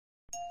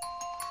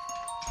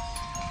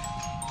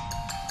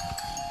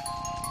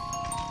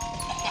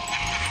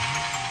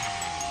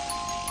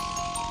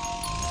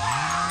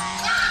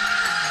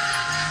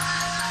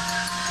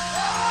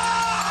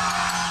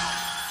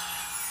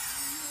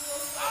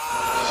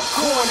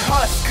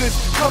Corn Huskers,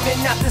 coming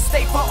out the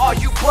state for all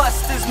you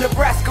busters.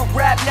 Nebraska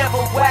rap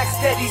never wax,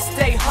 steady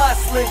stay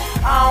hustling.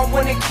 I don't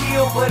wanna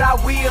kill, but I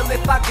will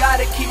if I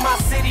gotta keep my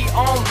city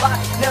on lock.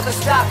 Never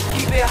stop,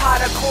 keep it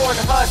hotter. Corn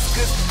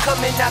Huskers,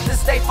 coming out the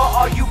state for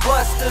all you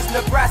busters.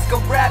 Nebraska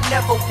rap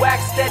never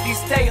wax, steady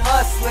stay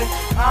hustling.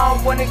 I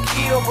don't wanna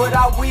kill, but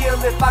I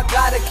will if I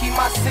gotta keep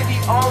my city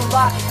on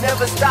lock.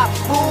 Never stop,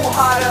 boo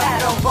hotter.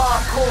 Atom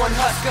bomb, Corn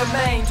Husker,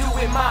 Maine,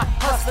 doing my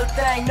hustler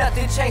thing.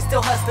 Nothing changed,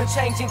 still hustling,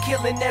 changing,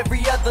 killing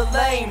every other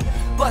lane.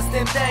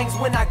 Busting things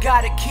when I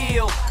gotta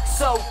kill.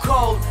 So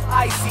cold,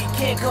 icy,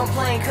 can't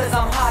complain cause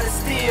I'm hot as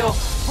steel.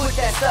 Put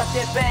that stuff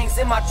that bangs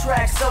in my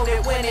tracks so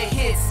that when it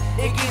hits,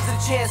 it gives a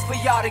chance for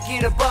y'all to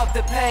get above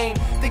the pain.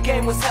 The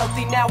game was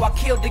healthy, now I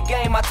killed the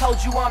game. I told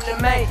you I'm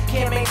the main,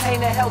 can't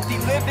maintain a healthy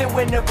living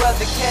when the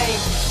brother came.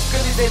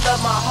 Really they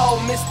love my whole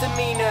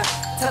misdemeanor.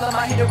 Tell them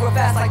I hit it real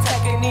fast like Tech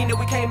and Nina.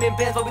 We came in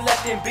Benz but we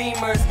left in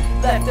Beamers.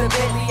 Left the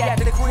Bentley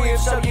at the crib,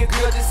 show your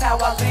girl just how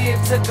I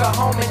live. Took her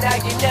home and now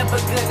you're never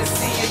gonna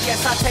see her.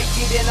 Yes, I take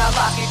it and I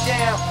lock it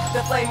down. The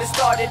flame has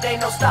started,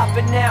 ain't no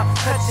stopping now.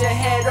 Cut your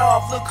head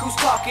off, look who's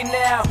talking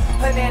now.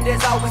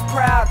 Hernandez always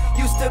proud,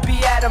 used to be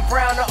Adam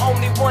Brown. The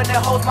only one that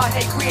holds my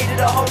hate,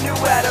 created a whole new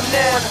Adam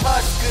now.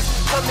 Huskers,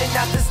 coming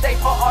out the state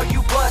for all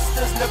you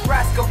busters.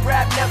 Nebraska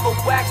rap never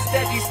wax,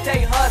 steady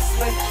stay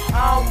hustling.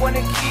 I don't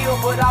wanna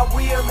kill, but I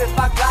will if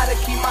I gotta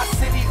keep my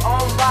city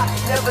on lock.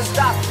 Never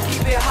stop,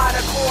 keep it hotter.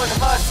 Corn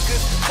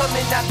Huskers,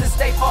 coming out the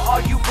state for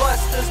all you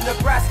busters.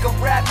 Nebraska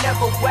rap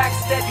never wax,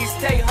 steady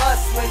stay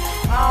hustling.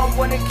 I don't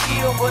wanna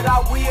kill, but I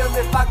will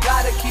if I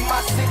gotta keep my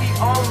city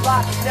on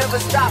lock. Never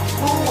stop,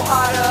 boo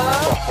hotter.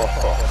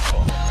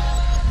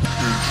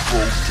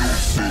 Intro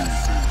juicy.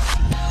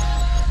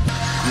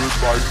 Good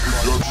Life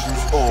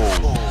Productions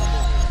own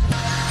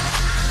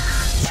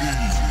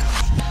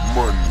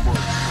T-Money.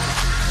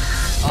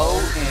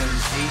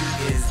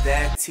 OMG, is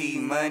that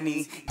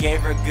T-Money? Gave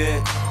her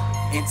good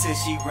until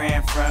she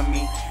ran from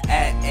me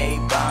at A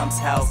Bomb's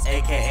house,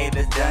 aka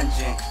the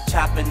dungeon.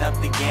 Chopping up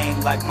the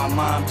game like my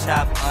mom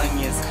chopped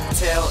onions.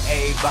 Tell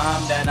A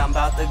Bomb that I'm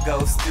about to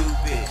go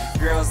stupid.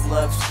 Girls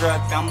love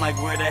struck, I'm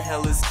like, where the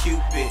hell is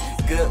Cupid?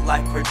 Good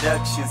Life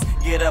Productions,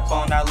 get up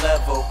on our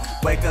level.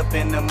 Wake up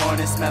in the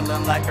morning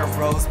smelling like a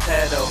rose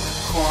petal.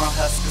 Corn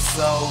Husker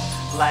soul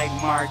like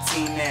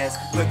Martinez.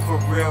 Look for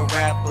real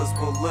rappers,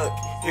 but look,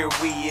 here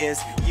we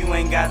is. You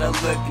ain't gotta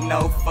look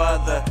no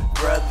further,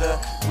 brother.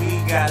 We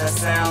got a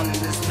sound and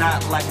it's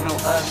not like no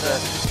other.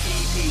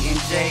 PP and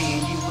J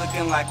and you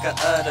looking like a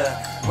udder.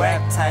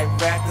 Rap type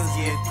rappers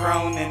get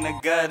thrown in the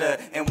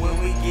gutter. And when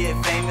we get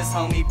famous,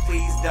 homie,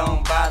 please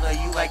don't bother.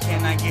 You like,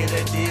 can I get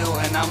a deal?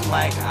 And I'm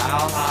like,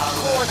 I'll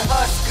holler. Corn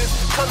Huskers,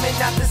 coming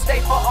out the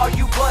state for all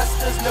you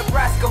busters.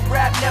 Nebraska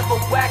rap never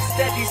wax,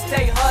 steady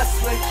stay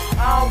hustling.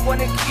 I don't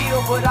wanna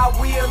kill, but I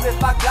will if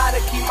I gotta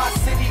keep my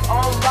city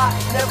on lock.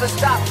 Never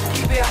stop,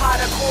 keep it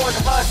hotter. Corn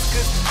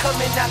Huskers,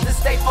 coming out the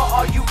state for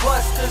all you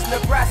busters.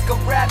 Nebraska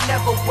rap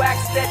never wax,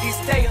 steady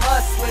stay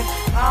hustling.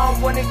 I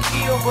don't wanna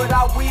kill, but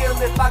I will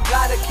if I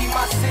gotta keep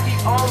my city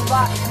on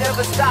lock.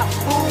 Never stop,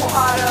 boo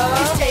hotter.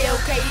 It's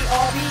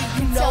J-O-K-E-R-B,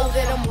 you know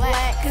that I'm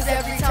black. Cause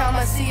every time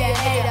I see a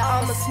hater,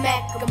 I'ma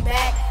smack them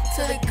back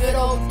to the good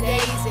old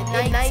days in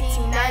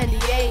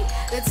 1998.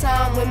 The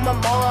time when my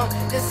mom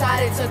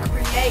decided to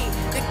create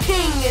the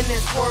king in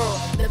this world,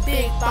 the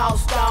big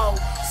boss dog.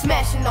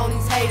 Smashing on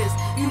these haters,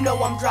 you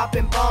know I'm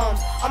dropping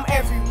bombs. I'm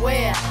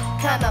everywhere,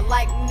 kinda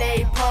like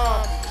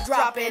napalm.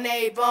 Dropping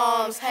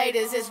A-bombs,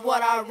 haters is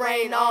what I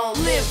rain on.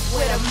 Live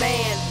with a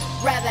man,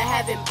 rather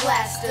have it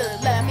blasted.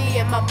 Left me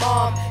and my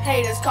mom,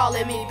 haters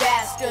calling me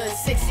bastard.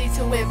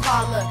 62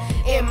 Impala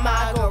in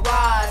my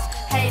garage.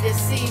 Haters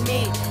see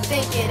me,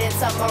 thinking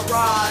it's a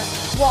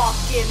mirage. Walk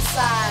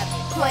inside,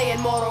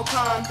 playing Mortal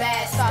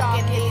Kombat.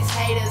 Stalking these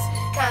haters,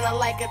 kinda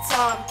like a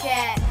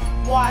tomcat.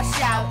 Wash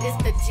out, it's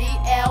the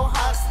GL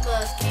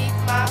Hustlers. Keep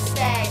my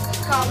stack,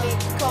 call me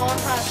Corn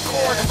Husker.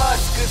 Corn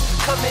Huskers,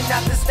 coming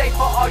out the state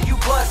for all you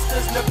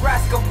busters.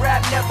 Nebraska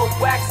rap never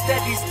wax,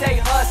 steady stay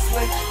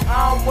hustling.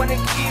 I don't wanna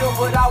kill,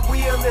 but I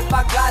will if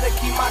I gotta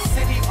keep my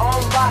city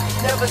on lock.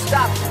 Never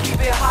stop, keep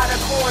it hotter.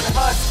 Corn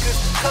Huskers,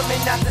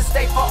 coming out the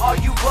state for all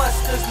you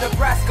busters.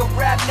 Nebraska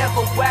rap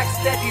never wax,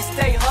 steady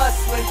stay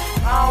hustling.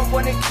 I don't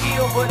wanna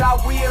kill, but I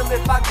will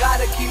if I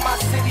gotta keep my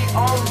city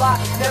on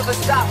lock. Never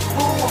stop,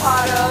 boo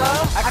hotter.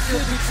 I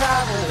could be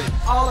traveling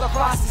all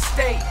across the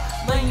state,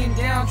 laying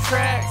down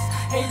tracks.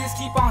 Haters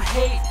keep on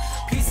hate.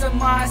 Peace of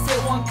mind, stay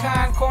one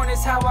kind. Corn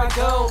is how I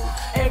go.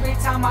 Every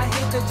time I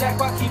hit the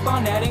jackpot, keep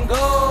on adding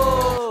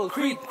gold.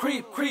 Creep,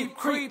 creep, creep,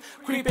 creep,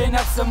 creeping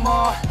up some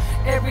more.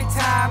 Every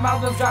time I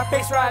will drop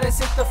bass riders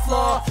hit the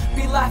floor.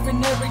 Be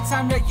laughing every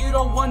time that you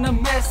don't wanna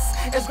mess.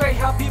 It's great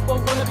how people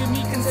wanna be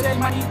me, cause they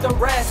might need the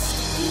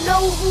rest. You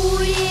know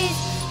who it is,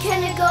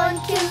 kindergarten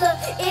killer.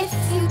 If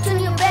you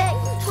turn your back,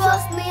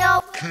 trust me,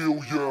 I'll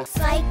Kill ya.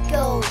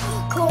 psycho.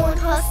 Corn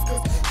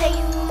Huskers,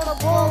 hanging with my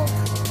ball,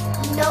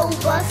 no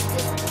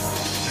busters.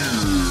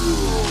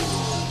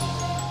 Yeah.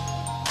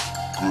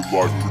 Good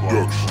Life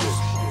Productions.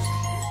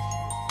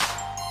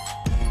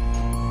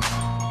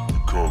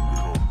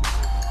 Coming.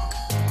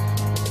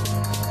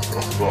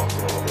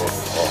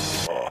 Husker.